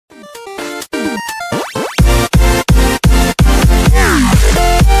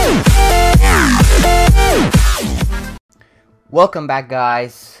Welcome back,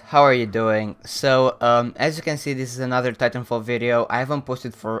 guys. How are you doing? So as you can see, this is another Titanfall video. I haven't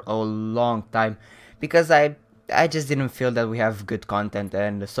posted for a long time because I just didn't feel that we have good content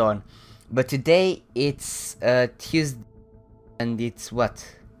and so on. But today it's Tuesday and it's what?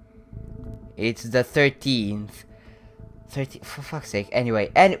 It's the 13th. 13th, for fuck's sake. Anyway,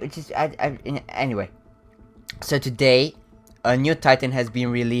 anyway. So today a new Titan has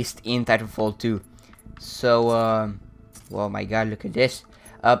been released in Titanfall2. So oh my god, look at this.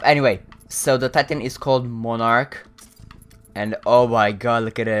 Anyway, so the Titan is called Monarch. And oh my god,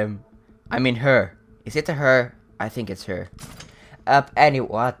 look at him. I mean her. Is it a her? I think it's her. Anyway,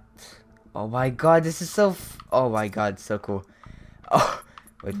 what? Oh my god, this is so oh my god, so cool. Oh,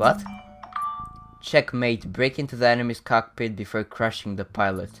 wait, what? Checkmate, break into the enemy's cockpit before crushing the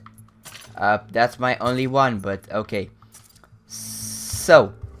pilot. That's my only one, but okay.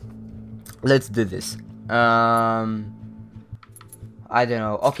 So, let's do this. I don't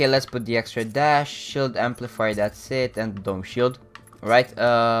know. Okay, let's put the extra dash, shield amplifier, that's it, and dome shield. Right,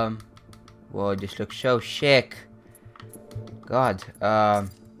 whoa, this looks so sick. God, oh,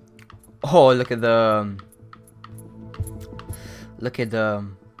 look at the,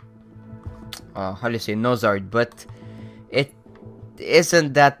 how do you say, nose art, but it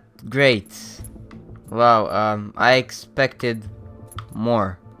isn't that great. Wow, I expected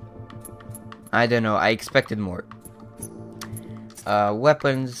more. I don't know, I expected more.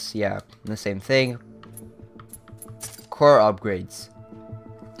 Weapons, yeah, the same thing. Core upgrades.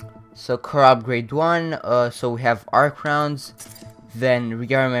 So core upgrade 1, so we have arc rounds, then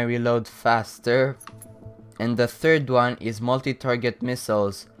rearm and reload faster, and the third one is multi-target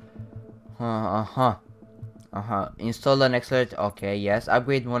missiles. Install an accelerator. Okay, yes.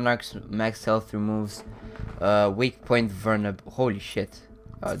 Upgrade Monarch's max health, removes weak point vulnerable. Holy shit,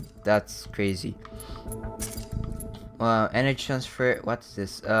 that's crazy. Energy transfer, what's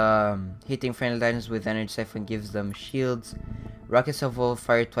this? Hitting friendly titans with energy siphon gives them shields. Rockets of all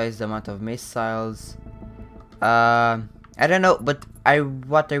fire twice the amount of missiles. I don't know, but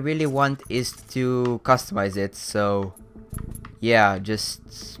what I really want is to customize it, so yeah,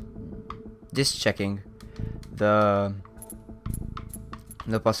 just checking the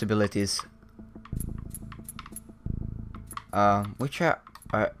possibilities. Which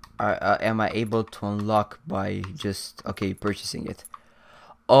am I able to unlock by just purchasing it?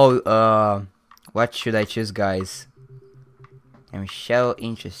 Oh, what should I choose, guys? I'm so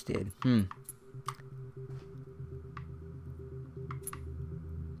interested.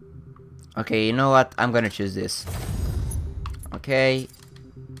 Okay, you know what? I'm gonna choose this. Okay,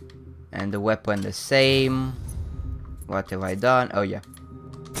 and the weapon the same. What have I done? Oh yeah,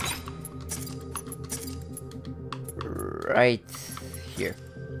 right here.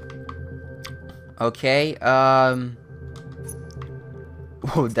 Okay, oh,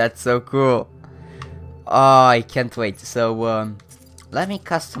 that's so cool. Oh, I can't wait. So, let me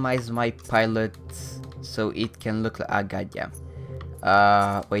customize my pilot so it can look like, goddamn.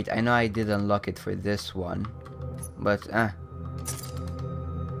 Wait, I know I did unlock it for this one, but,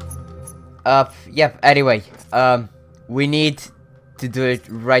 yep, anyway, we need to do it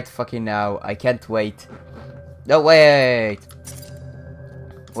right fucking now. I can't wait. No, wait.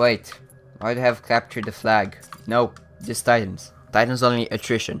 I'd have captured the flag. No, just Titans. Titans only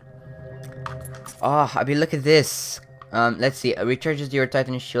attrition. Oh, I mean, look at this. Let's see. Recharges your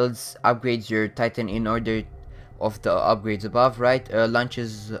Titan shields, upgrades your Titan in order of the upgrades above, right?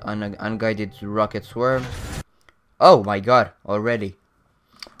 Launches an unguided rocket swarm. Oh my god, already.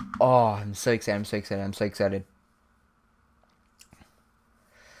 Oh, I'm so excited.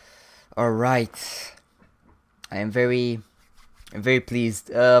 Alright. I am very pleased.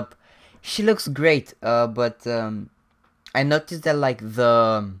 She looks great, but I noticed that like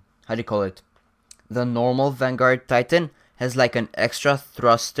the how do you call it? The normal Vanguard Titan has like an extra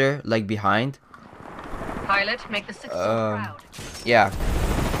thruster like behind. Pilot, make the citizen proud. Yeah.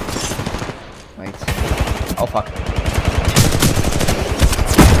 Wait. Oh fuck.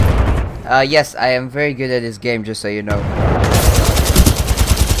 Yes, I am very good at this game, just so you know.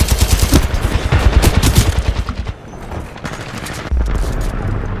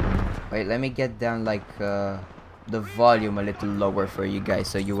 Wait, let me get down like the volume a little lower for you guys,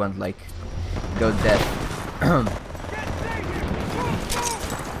 so you won't like go deaf.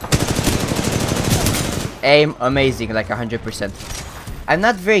 Aim amazing, like 100%. I'm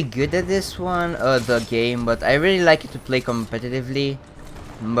not very good at this one, the game, but I really like it to play competitively.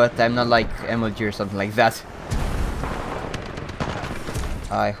 But I'm not like MLG or something like that.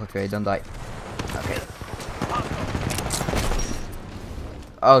 I hope I don't die. Okay.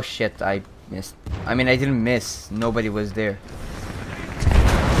 Oh shit, I missed. I mean, I didn't miss. Nobody was there.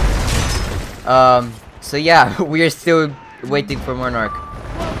 So yeah, we're still waiting for monarch.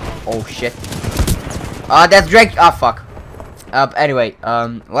 Oh shit. That's Drake. Ah, fuck. Anyway,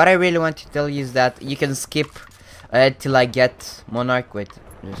 what I really want to tell you is that you can skip till I get monarch. Wait,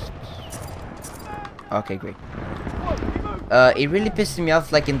 just okay, great. It really pisses me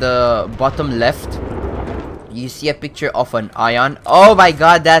off. Like in the bottom left, you see a picture of an ion. Oh my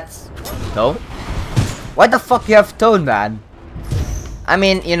god, that's Tone. Why the fuck you have Tone, man? I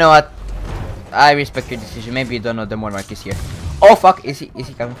mean, you know what? I respect your decision. Maybe you don't know the monarch is here. Oh fuck, is he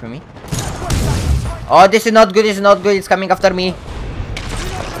coming for me? Oh, this is not good, this is not good, it's coming after me.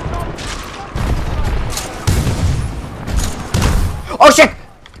 Oh shit!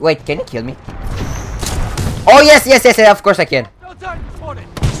 Wait, can you kill me? Oh yes, yes, yes, of course I can.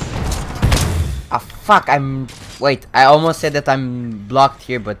 Ah fuck, wait, I almost said that I'm blocked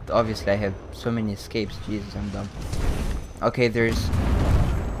here, but obviously I have so many escapes. Jesus, I'm dumb. Okay, there's...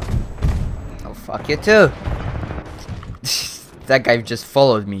 Oh fuck you too! That guy just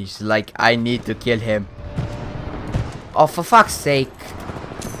followed me. He's like, I need to kill him. Oh, for fuck's sake.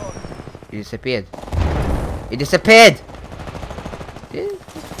 He disappeared. He disappeared!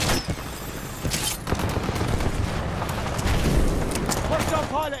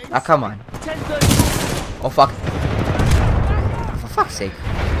 Ah, come on. Oh, fuck. For fuck's sake.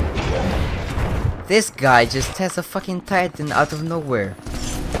 This guy just has a fucking Titan out of nowhere.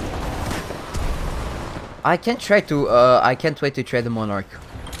 I can't wait to try the monarch.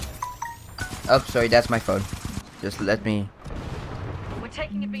 Oh, sorry, that's my phone. Just let me... We're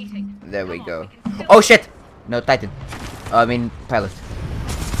taking a beating. There we go. Oh shit! No, Titan. I mean, pilot.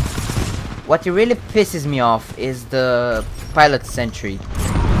 What really pisses me off is the pilot sentry.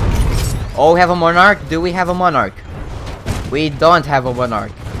 Oh, we have a monarch? Do we have a monarch? We don't have a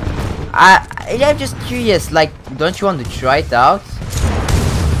monarch. I'm just curious, like, don't you want to try it out?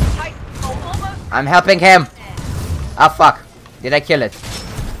 I'm helping him. Ah, fuck. Did I kill it?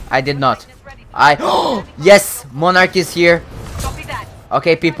 I did not. Oh, yes, monarch is here.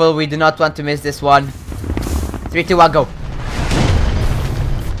 Okay, people, we do not want to miss this one. 3, 2, 1, go.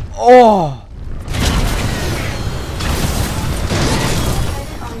 Oh.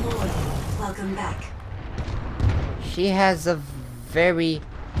 Welcome back. She has a very...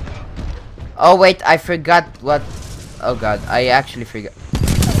 Oh, wait, I forgot what... Oh, God, I actually forgot.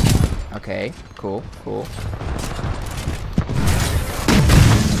 Okay, cool, cool.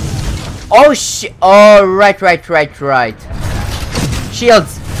 Oh shit! Oh, right.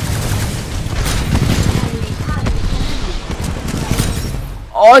 Shields!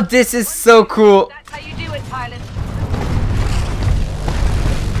 Oh, this is so cool! That's how you do it, pilot.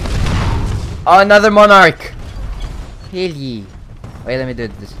 Oh, another monarch! Hell yeah. Wait, let me do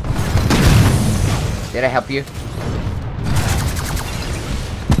this. Did I help you?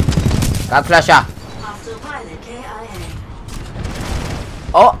 Come, Flasha!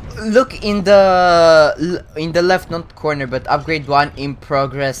 Oh, look in the left not corner, but upgrade 1 in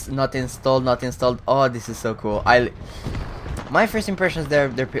progress, not installed, not installed. Oh, this is so cool. My first impressions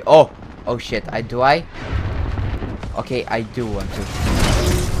they're oh shit. Okay, I do want to.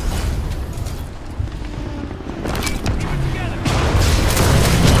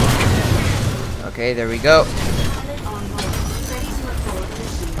 Okay, there we go.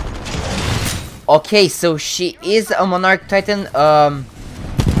 Okay, so she is a monarch titan.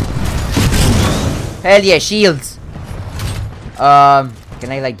 Hell yeah, shields. Can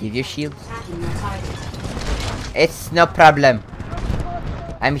I like give you shields? It's no problem.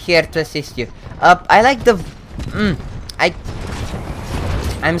 I'm here to assist you. I like the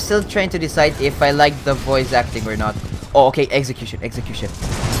I'm still trying to decide if I like the voice acting or not. Oh, okay, execution.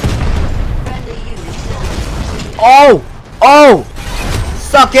 Oh!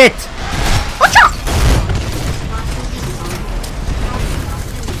 Suck it!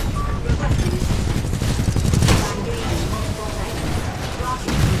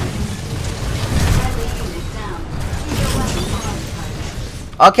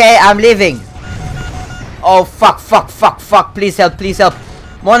 Okay, I'm leaving. Oh, fuck. Please help.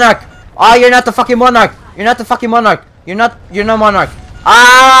 Monarch. Oh, you're not the fucking monarch. You're not monarch.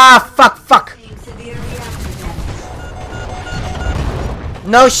 Ah, fuck.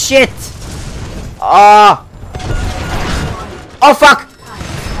 No shit. Oh, fuck.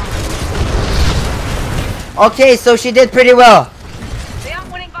 Okay, so she did pretty well. They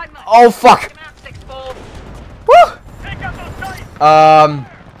aren't winning by much. Oh, fuck. Woo.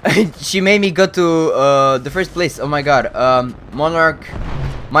 She made me go to the first place. Oh my god. Monarch.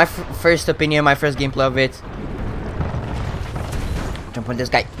 My first opinion, my first gameplay of it. Jump on this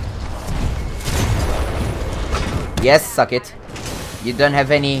guy. Yes, suck it. You don't have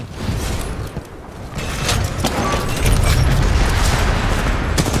any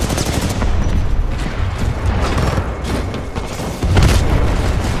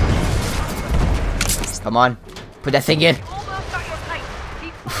Come on. Put that thing in. Almost got your plate.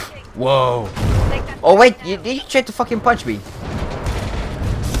 Keep fighting. Whoa. Take that Oh wait, down. you tried to fucking punch me.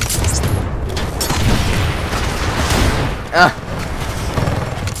 Ah.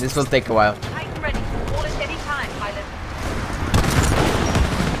 This will take a while. Titan ready. All at any time, pilot.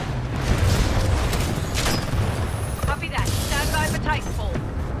 Copy that. Stand by for Titanfall.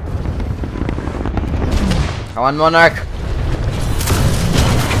 Come on, Monarch.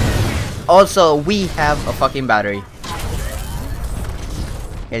 Also, we have a fucking battery.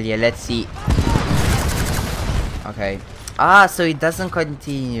 Hell yeah, let's see. Okay. Ah, so it doesn't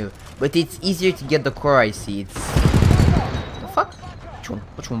continue. But it's easier to get the core, I see. It's... The fuck?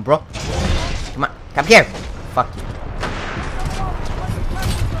 Which one, bro? Come on, come here! Fuck you.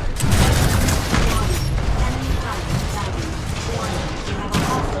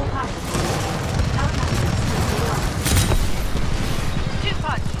 Two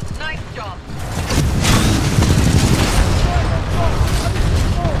punch. Nice job.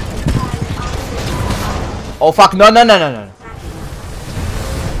 Oh fuck, no.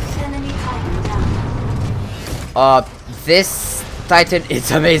 This Titan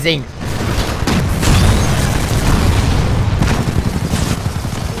is amazing.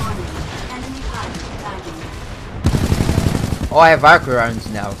 Oh, I have arc rounds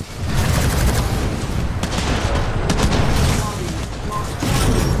now.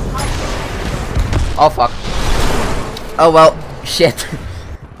 Oh fuck. Oh well, shit.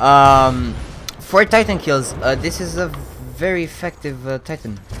 For Titan kills, this is a very effective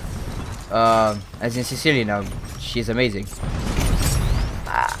Titan. As in Cecilia now, she's amazing.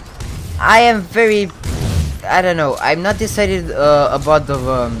 I am very, I don't know. I'm not decided about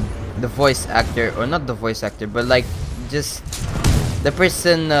the voice actor, or not the voice actor, but like just the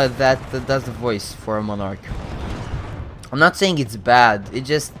person that does the voice for a monarch. I'm not saying it's bad. It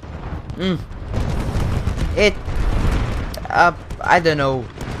just, I don't know.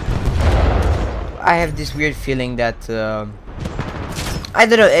 I have this weird feeling that I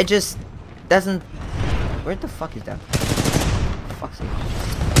don't know. It just doesn't. Where the fuck is that? Fuck's sake.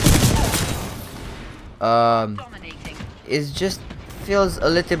 Dominating. It just feels a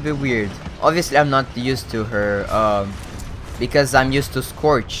little bit weird. Obviously, I'm not used to her because I'm used to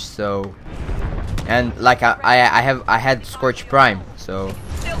Scorch. So, and like I had Scorch Prime. So.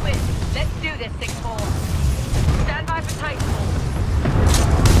 Still win. Let's do this, 6-4. Stand by for Titanfall.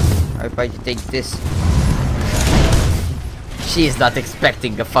 I try to take this. She is not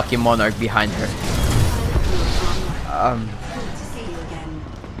expecting a fucking monarch behind her.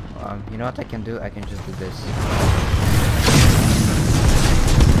 You know what I can do? I can just do this.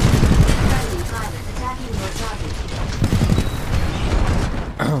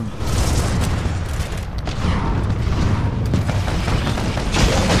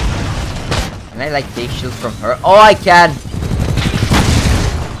 Can I like take shields from her? Oh, I can!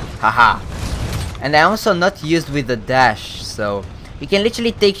 Haha. And I also not used with the dash, so you can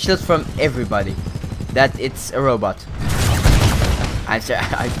literally take shields from everybody. That it's a robot. I'm sorry,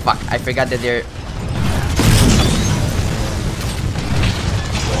 I forgot that they're...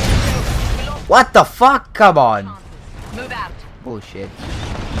 What the fuck? Come on. Move out. Bullshit.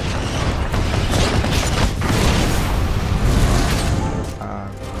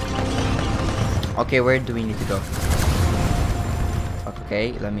 Okay, where do we need to go?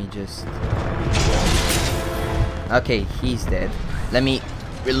 Okay, let me just... Okay, he's dead. Let me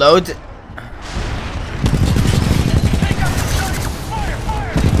reload.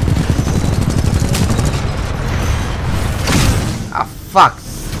 Ah, fuck.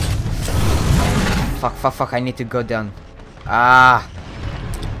 Fuck, I need to go down.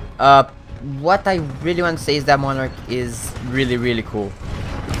 What I really want to say is that Monarch is really cool.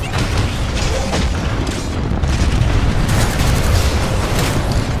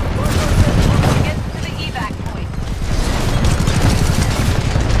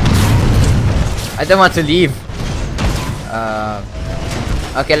 I don't want to leave.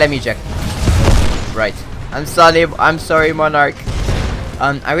 Okay, let me check. Right. I'm sorry, Monarch.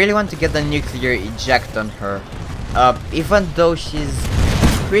 I really want to get the nuclear eject on her. Even though she's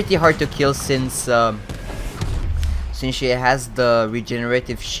pretty hard to kill since she has the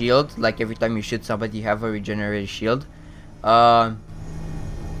regenerative shield. Like every time you shoot somebody, you have a regenerative shield.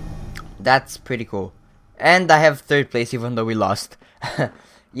 That's pretty cool. And I have 3rd place even though we lost.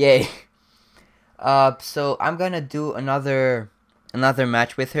 Yay. So I'm gonna do another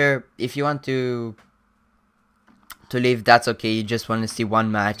match with her. If you want to leave, that's okay. You just want to see one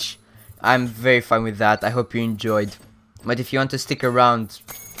match, I'm very fine with that. I hope you enjoyed. But if you want to stick around,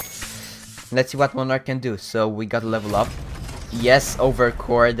 let's see what Monarch can do. So we got to level up. Yes, over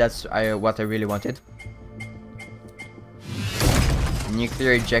core. That's what I really wanted.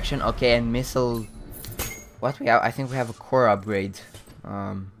 nuclear ejection. Okay, and missile. What we have? I think we have a core upgrade.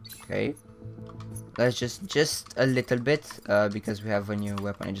 Okay. Let's just a little bit, because we have a new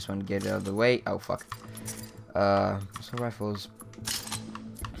weapon. I just want to get it out of the way. Oh fuck. So rifles.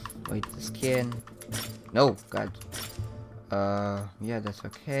 Wait, the skin. No, God. Yeah, that's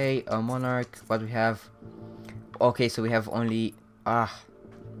okay. A monarch. What we have? Okay, so we have only. I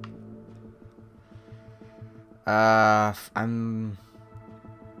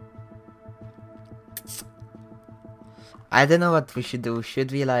don't know what we should do.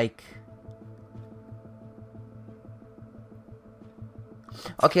 Should we like?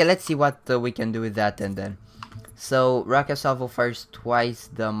 Okay, let's see what we can do with that, and then. So rocket salvo fires twice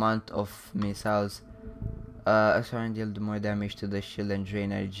the amount of missiles. Extra deal more damage to the shield and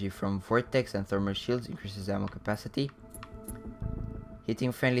drain energy from vortex and thermal shields. Increases ammo capacity.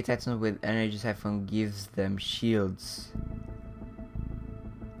 Hitting friendly titans with energy siphon gives them shields.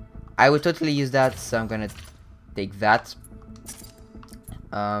 I would totally use that, so I'm gonna take that.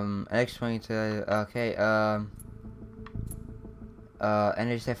 Okay.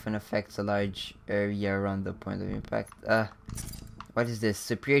 Energy siphon affects a large area around the point of impact. What is this?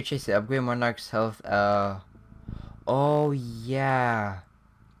 Superior chase upgrade monarch's health. Oh yeah,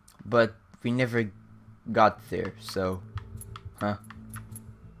 but we never got there. So,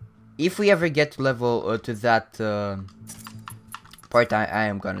 if we ever get to level to that part, I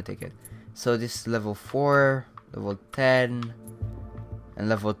am gonna take it. So this is level 4, level 10, and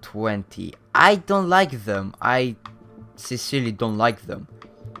level 20. I don't like them. I sincerely don't like them.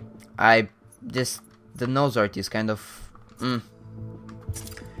 The nose art is kind of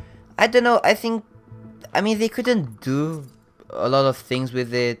I don't know. I mean, they couldn't do a lot of things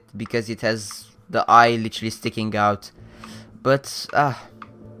with it because it has the eye literally sticking out. But I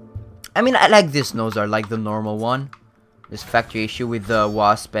mean, I like this nose art, like the normal one. This factory issue with the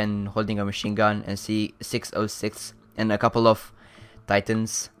wasp and holding a machine gun and C606 and a couple of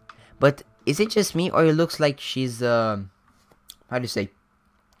titans. But is it just me, or it looks like she's how do you say?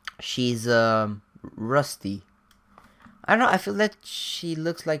 She's rusty. I don't know. I feel that she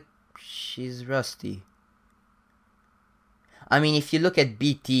looks like she's rusty. I mean, if you look at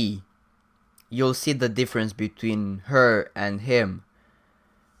BT, you'll see the difference between her and him.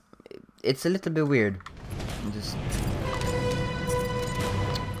 It's a little bit weird.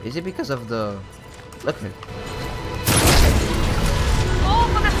 Is it because of the... Look at it.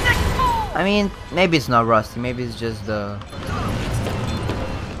 I mean, maybe it's not rusty. Maybe it's just the...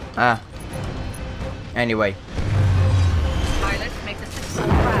 Anyway. Pilots make the system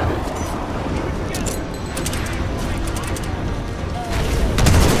proud.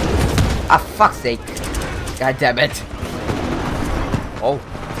 Fuck's sake. God damn it. Oh.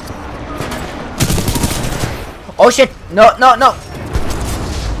 Oh shit! No, no, no!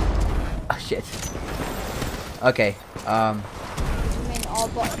 Oh shit. Okay, I mean, our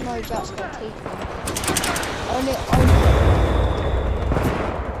no just got taken. Only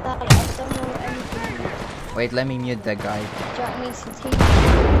that, I don't know anything. wait, let me mute that guy. Jack needs to take.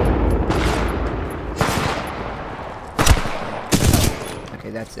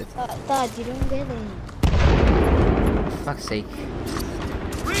 Okay, that's it. Dad, you don't get it. Fuck's sake.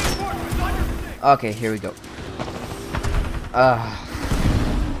 Okay, here we go. Oh.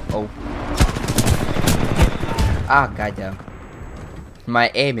 Goddamn. My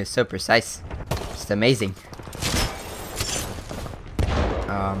aim is so precise. It's amazing.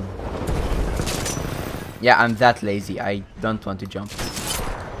 Yeah, I'm that lazy. I don't want to jump.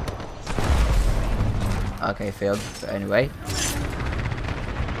 Okay, failed. So anyway.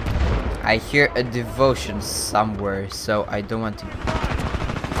 I hear a devotion somewhere, so I don't want to...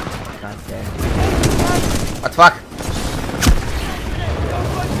 God damn. What the fuck?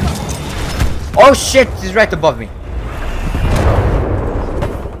 Oh shit! He's right above me.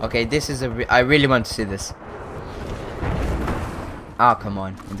 Okay, this is I really want to see this. Ah, come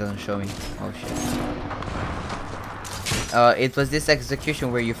on. It doesn't show me. Oh shit. It was this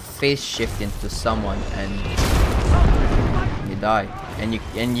execution where you face shift into someone and you die. And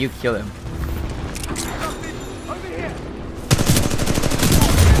you kill him.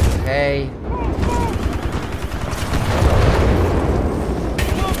 Okay.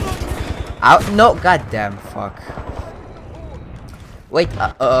 Out? No, goddamn, fuck. Wait,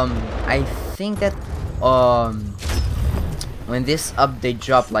 I think that when this update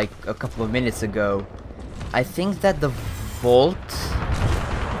dropped like a couple of minutes ago, I think that the vault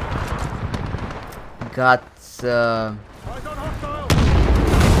got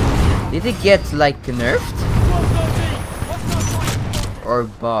did it get like nerfed or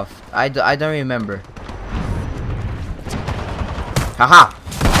buffed? I don't remember. Haha!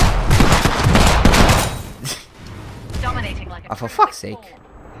 Dominating like a Oh, for true fuck's 6-4. sake.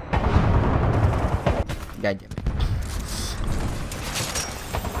 God damn it.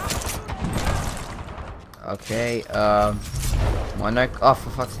 Okay, monarch. Oh,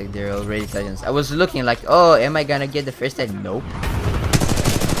 for fuck's sake, they're already Titans. I was looking like, oh, am I gonna get the first Titan? Nope.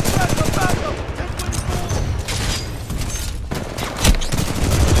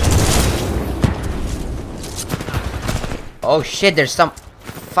 Oh shit, there's some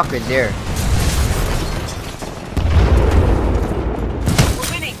fucker there.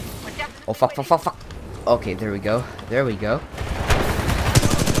 We're winning. We're definitely Oh fuck, fuck, fuck, fuck. Okay, there we go. There we go.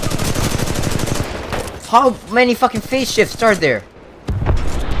 How many fucking phase shifts are there?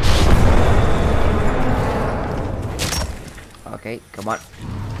 Okay, come on.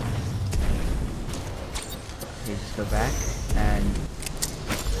 Okay, just go back and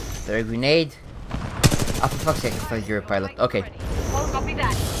throw a grenade. Oh, for fuck's sake, I thought you're a pilot. Okay, Well, copy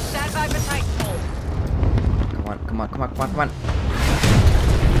that. Stand by for Titanfall. come on, come on, come on, come on, come on.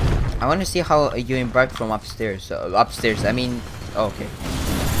 I want to see how you embark from upstairs. Upstairs, I mean, oh, okay.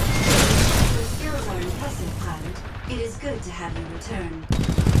 Your skills are impressive, pilot. It is good to have you return.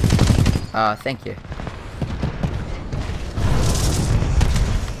 Thank you.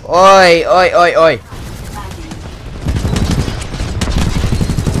 Oi, oi, oi, oi. Lagging.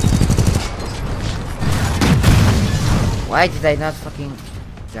 Why did I not fucking...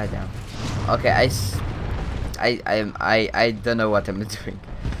 Goddamn. Okay, I don't know what I'm doing.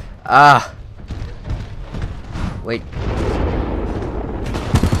 Ah. Wait.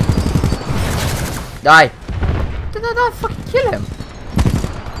 Die. Did I not fucking kill him?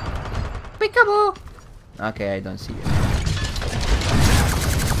 Peekaboo. Okay, I don't see it.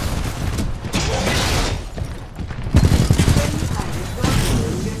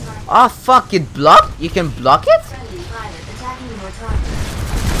 Oh fuck, it blocked? You can block it? Friendly pilot attacking your target.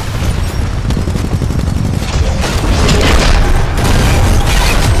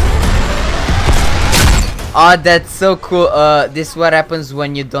 Oh, that's so cool. This is what happens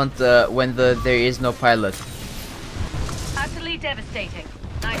when you don't, when there is no pilot. Utterly devastating.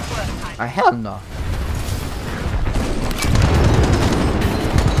 Nice work, Titan. Hell no.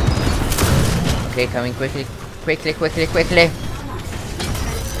 Okay, coming quickly, quickly, quickly, quickly.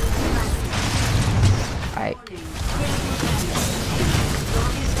 I.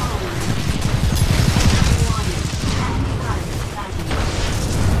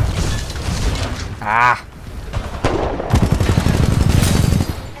 Ah.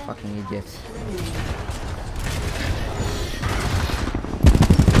 Fucking idiot.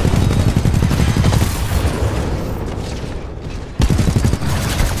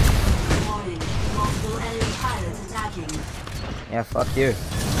 Warning. Multiple enemy pilots attacking. Yeah, fuck you.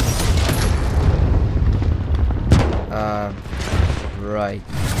 Right.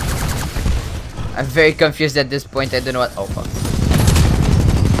 I'm very confused at this point. I don't know what. Oh fuck.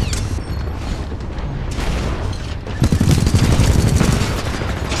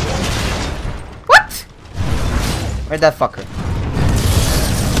 What? Where'd that fucker?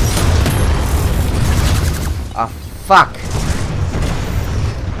 Ah, fuck.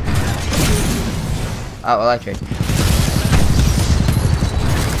 Oh, well, I tried.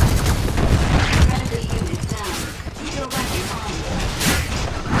 Friendly unit down. Keep your weapons on.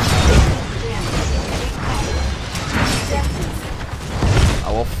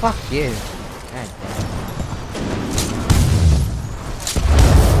 Oh, well, fuck you. God damn.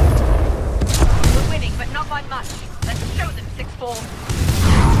 We're winning, but not by much. Let's show them 6-4.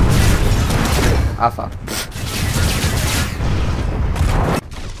 Ah, fuck.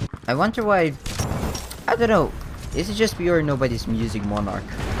 I wonder why. I don't know. Is it just me or nobody's using Monarch?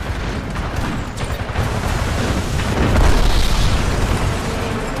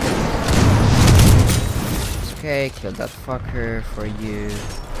 Okay, kill that fucker for you.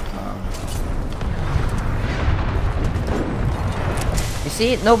 You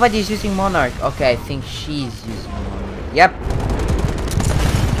see, nobody's using Monarch. Okay, I think she's using Monarch. Yep.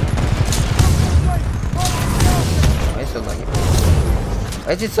 Why is it so laggy?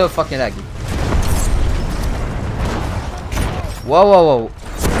 Why is it so fucking laggy? Whoa, whoa,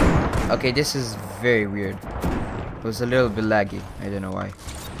 whoa. Okay, this is very weird. It was a little bit laggy. I don't know why.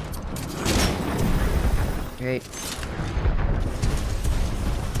 Okay.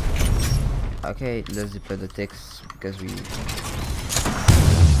 Okay, let's deploy the ticks because we.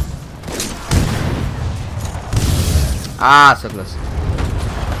 Ah, so close.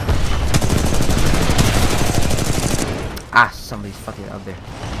 Ah, somebody's fucking out there.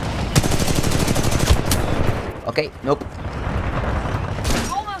 Okay, nope.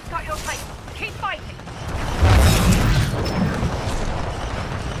 Almost got your Titan. Keep fighting.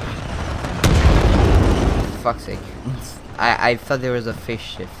 fuck's sake. I thought there was a phase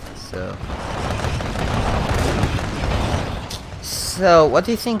shift, so... So, what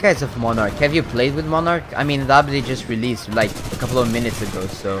do you think, guys, of Monarch? Have you played with Monarch? I mean, the update just released, like, a couple of minutes ago,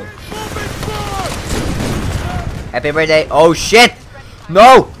 so... Happy birthday! Oh, shit!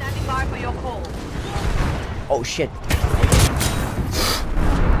 No! Standing by for your call. Oh, shit.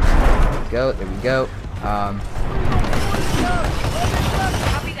 There we go.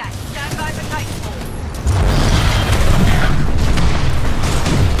 Copy that. Stand by for Titanfall.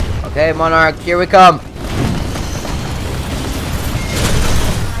 Okay, Monarch, here we come.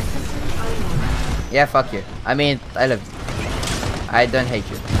 Yeah, fuck you. I mean, I love you. I don't hate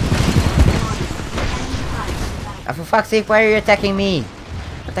you. For fuck's sake, why are you attacking me?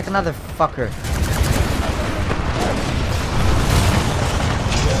 Attack another fucker.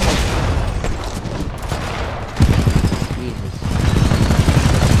 Jesus.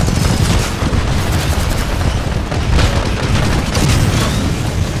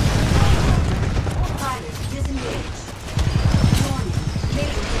 Pilot disengaged. Warning.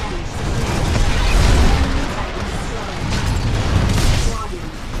 Major damage sustained. Enemy Titan destroyed. Warning.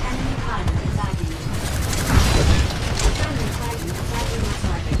 Enemy pilot attacking. Friendly Titan attacking the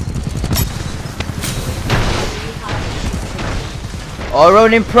target. Enemy pilot destroyed. Oh,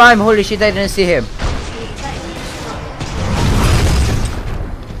 Ronin Prime! Holy shit, I didn't see him. Enemy Titan destroyed.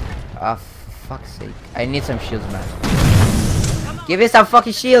 Ah, fuck's sake. I need some shields, man. Give me some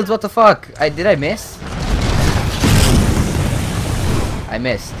fucking shields, what the fuck? Did I miss? I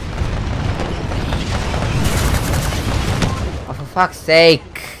missed. Oh, for fuck's sake.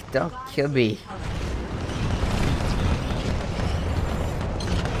 Don't kill me.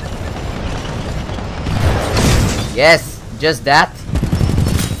 Yes, just that.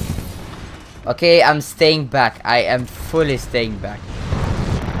 Okay, I'm staying back. I am fully staying back.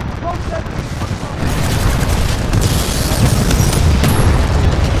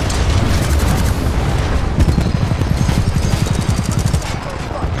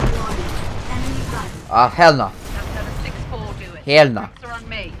 Enemy pilot. Oh, hell no. That's how the 6-4 do it. Hell no. Drinks are on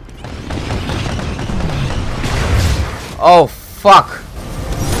me. Oh, fuck.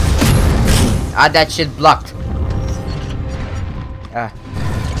 Ah, that shit blocked. Ah.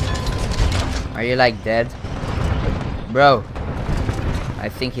 Are you like dead? Bro. I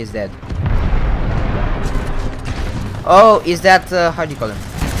think he's dead. Oh, is that, how do you call him?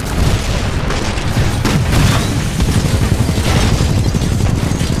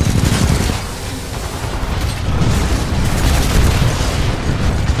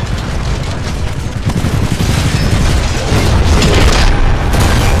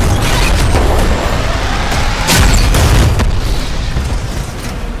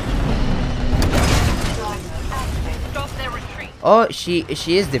 Stop their retreat. Oh, she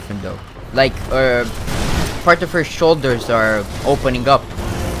is different though. Like, part of her shoulders are opening up.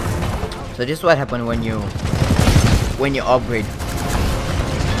 So this is what happened when you upgrade.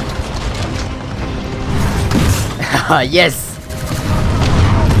 Yes.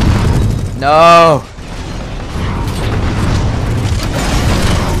 No.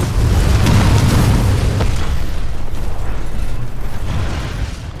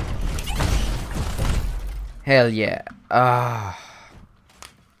 Hell yeah.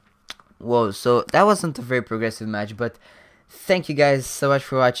 Whoa, so that wasn't a very progressive match, but thank you guys so much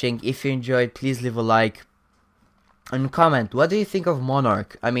for watching. If you enjoyed, please leave a like and comment. What do you think of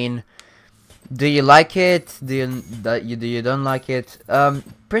Monarch? I mean, do you like it? Do you don't like it?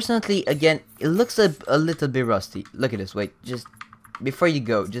 Personally, again, it looks a little bit rusty. Look at this. Wait, just before you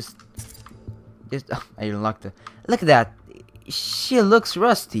go, just oh, I unlocked it. Look at that. She looks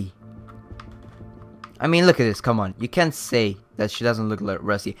rusty. I mean, look at this. Come on, you can't say that she doesn't look like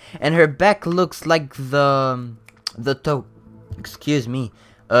rusty. And her back looks like the toe. Excuse me,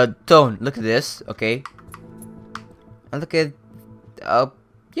 tone. Look at this. Okay, and look at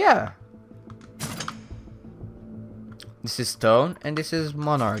yeah. This is Stone and this is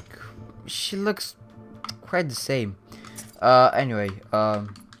Monarch. She looks quite the same. Anyway,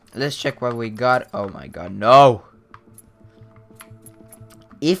 let's check what we got. Oh my god, no.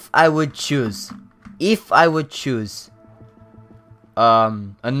 If I would choose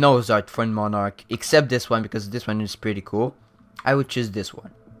a nose art for Monarch, except this one because this one is pretty cool, I would choose this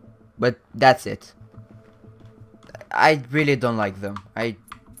one. But that's it. I really don't like them. I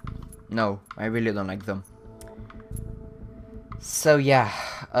really don't like them. So yeah,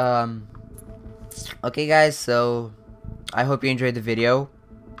 okay guys, so I hope you enjoyed the video,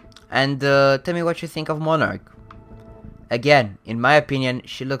 and tell me what you think of Monarch. Again, in my opinion,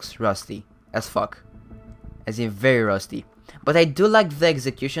 she looks rusty as fuck, as in very rusty. But I do like the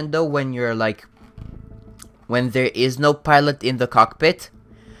execution though, when you're like when there is no pilot in the cockpit,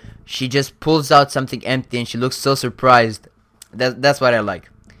 she just pulls out something empty and she looks so surprised. That's what I like.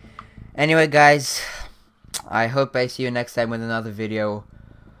 Anyway guys, I hope I see you next time with another video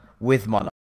with monarch.